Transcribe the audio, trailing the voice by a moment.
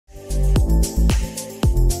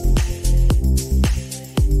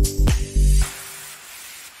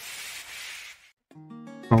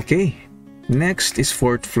Okay, next is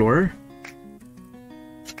 4th floor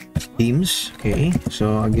beams. Okay,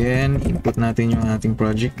 so again, input natin yung ating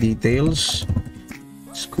project details.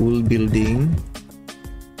 School building.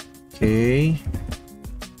 Okay.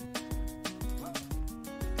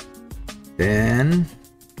 Then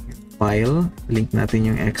file, link natin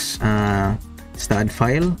yung Staad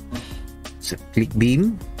file. So, click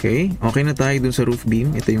beam. Okay, okay na tayo dun sa roof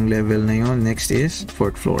beam. Ito yung level na yon. Next is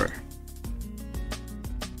 4th floor.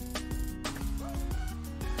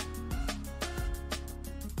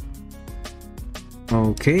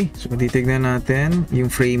 Okay, so titignan natin yung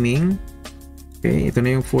framing. Okay, ito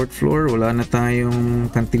na yung 4th floor. Wala na tayong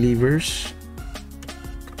cantilevers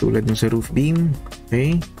tulad ng sa roof beam.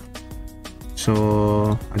 Okay,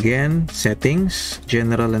 so again, settings,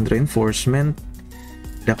 general and reinforcement,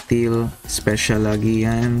 ductile, special lagi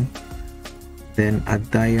yan. Then add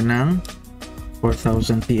tayo ng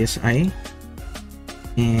 4,000 PSI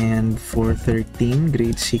and 413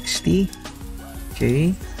 grade 60.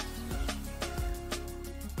 Okay.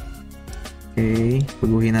 Okay,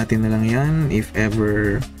 paguhin natin na lang yan if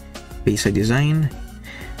ever base a design.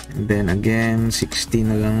 And then again,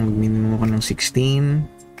 16 na lang, minimum ko ng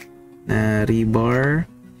 16 na rebar.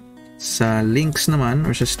 Sa links naman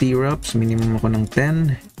or sa stirrups, minimum ako ng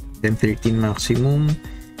 10, then 13 maximum.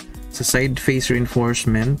 Sa side face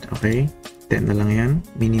reinforcement, okay, 10 na lang yan,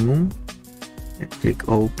 minimum. Click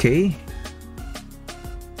OK.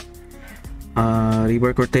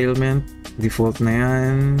 Rebar curtailment, default na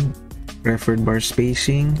yan. Preferred bar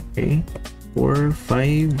spacing, okay, 4,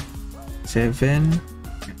 5, 7.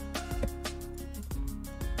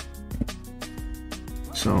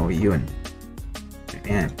 So yun,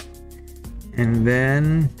 ayan. And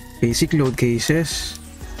then basic load cases,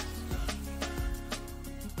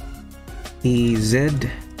 EZ,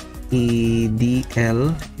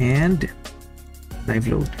 EDL, and live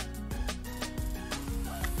load.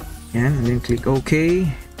 Ayan, and then click OK.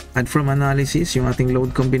 Add from analysis yung ating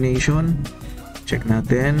load combination. Check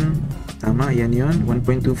natin. Tama, yan yun.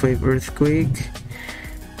 1.25 earthquake.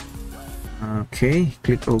 Okay,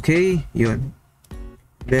 click OK. Yun.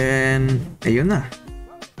 Then, ayun na.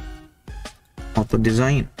 Auto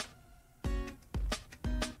design.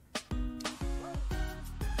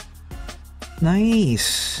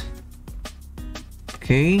 Nice.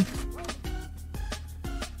 Okay.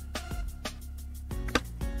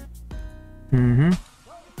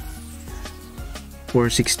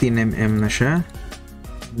 416 mm na siya.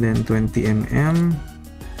 Then 20 mm.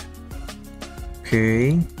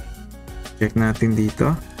 Okay. Check natin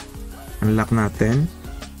dito. Unlock natin.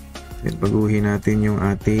 Then baguhin natin yung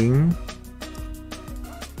ating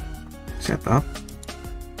setup.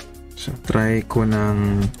 So try ko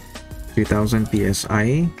ng 3,000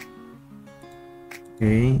 PSI.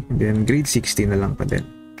 Okay. Then grade 60 na lang pa din.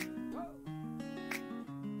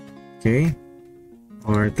 Okay.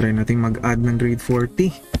 Or try natin mag-add ng grade 40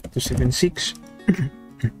 to 76.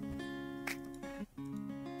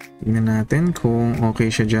 Tingnan natin kung okay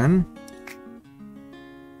siya dyan.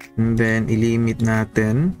 And then, ilimit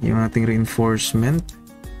natin yung ating reinforcement.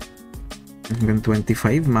 Hanggang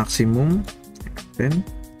 25 maximum. Then,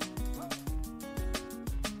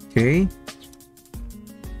 okay.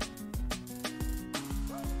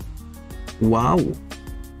 Wow!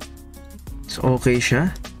 So, okay siya.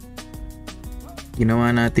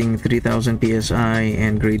 Ginawa nating 3,000 PSI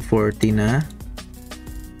and grade 40 na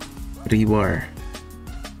rebar.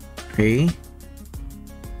 Okay.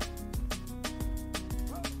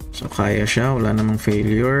 So, kaya siya. Wala namang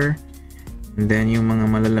failure. And then, yung mga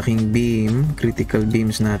malalaking beam, critical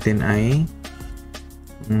beams natin ay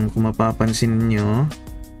kung mapapansin nyo,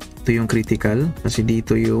 ito yung critical. Kasi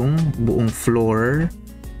dito yung buong floor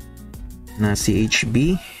na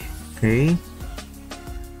CHB. Okay.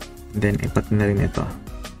 Then, ipat na rin ito.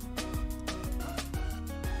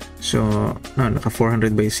 So, naka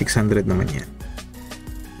 400 by 600 naman yan.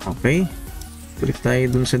 Okay. Balik tayo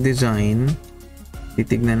dun sa design.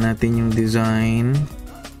 Titignan natin yung design.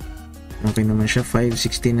 Okay naman siya.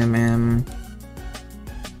 516 mm.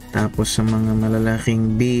 Tapos, sa mga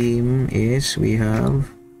malalaking beam is we have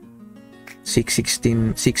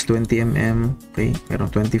 620 mm. Okay.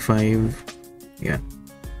 Merong 25. Yan.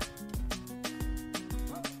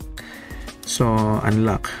 So,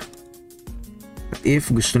 unlock. But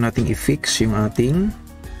if gusto nating i-fix yung ating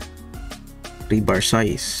rebar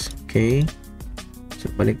size. Okay?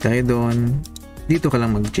 So, balik tayo doon. Dito ka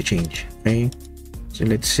lang mag-change. Okay? So,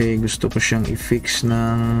 let's say gusto ko siyang i-fix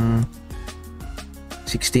ng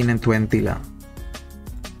 16 and 20 lang.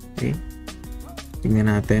 Okay?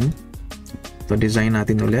 Tingnan natin. Ito, design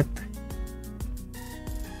natin ulit.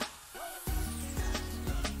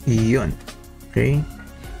 Iyon. Okay?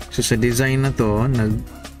 So sa design na to,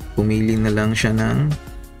 pumili na lang siya ng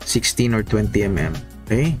 16 or 20 mm.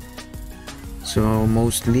 Okay? So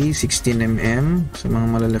mostly 16 mm sa mga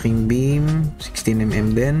malalaking beam, 16 mm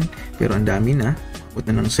din, pero ang dami na, abot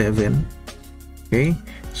na ng 7. Okay?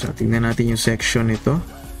 So tingnan natin yung section nito.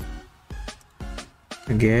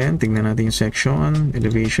 Again, tingnan natin yung section,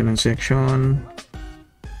 elevation ng section,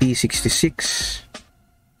 P66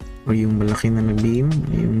 o yung malaki na beam,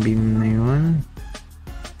 yung beam na yun.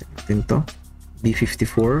 Tingnan natin to,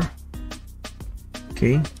 B54.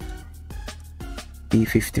 Okay,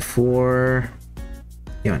 P54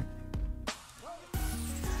 yan.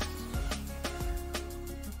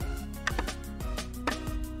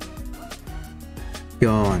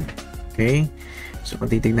 Yon. Okay, so kung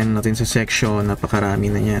titignan natin sa section, napakarami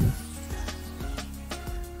na yan.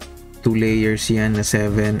 2 layers yan na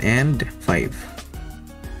 7 and 5.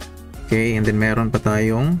 Okay, and then meron pa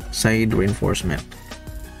tayong side reinforcement.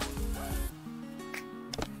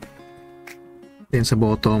 Then sa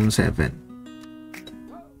bottom 7.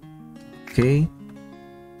 Okay,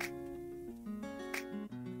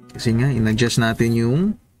 kasi nga in-adjust natin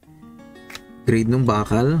yung grade ng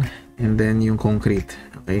bakal and then yung concrete.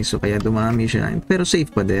 Okay, so kaya dumami siya, pero safe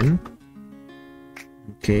pa din.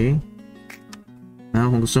 Okay, now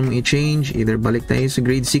kung gusto mong i-change, either balik tayo sa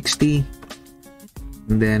grade 60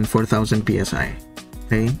 and then 4,000 psi.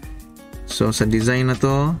 Okay, so sa design na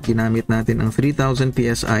to, ginamit natin ang 3,000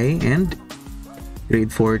 psi and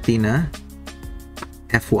grade 40 na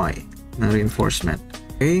FY na reinforcement.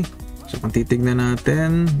 Okay, so kung titignan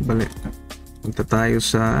natin, balik punta tayo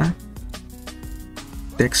sa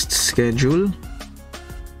text schedule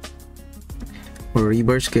or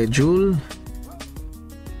rebar schedule.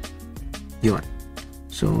 Yun,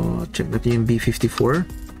 so check natin yung B54.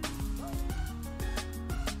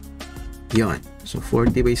 Yun, so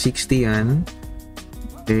 40 by 60 yan.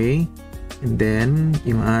 Okay, and then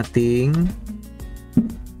yung ating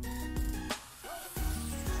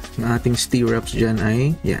stirrups dyan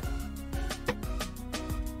ay yan,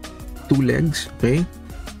 2 legs. Okay,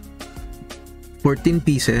 14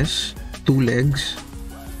 pieces, 2 legs,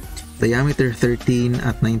 diameter 13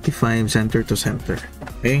 at 95 center to center.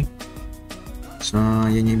 Okay, so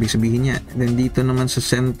yan yung ibig sabihin niya. And then dito naman sa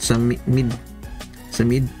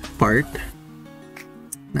mid part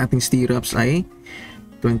nating stirrups ay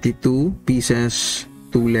 22 pieces,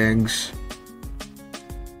 2 legs,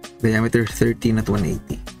 diameter 13 at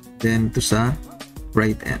 180. Then to sa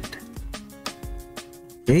right end.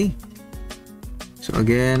 Okay, so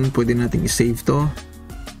again, pwede natin i-save to.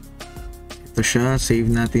 Ito siya, save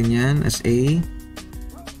natin yan as A.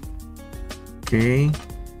 Okay,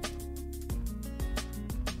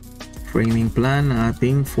 framing plan ng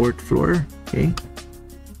ating 4th floor. Okay,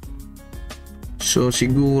 so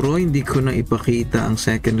siguro hindi ko na ipakita ang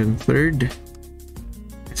 2nd and 3rd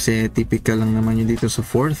kasi typical lang naman yun dito sa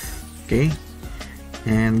 4th. Okay,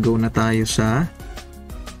 and go na tayo sa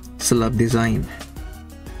slab design.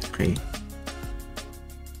 Okay,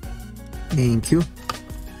 thank you.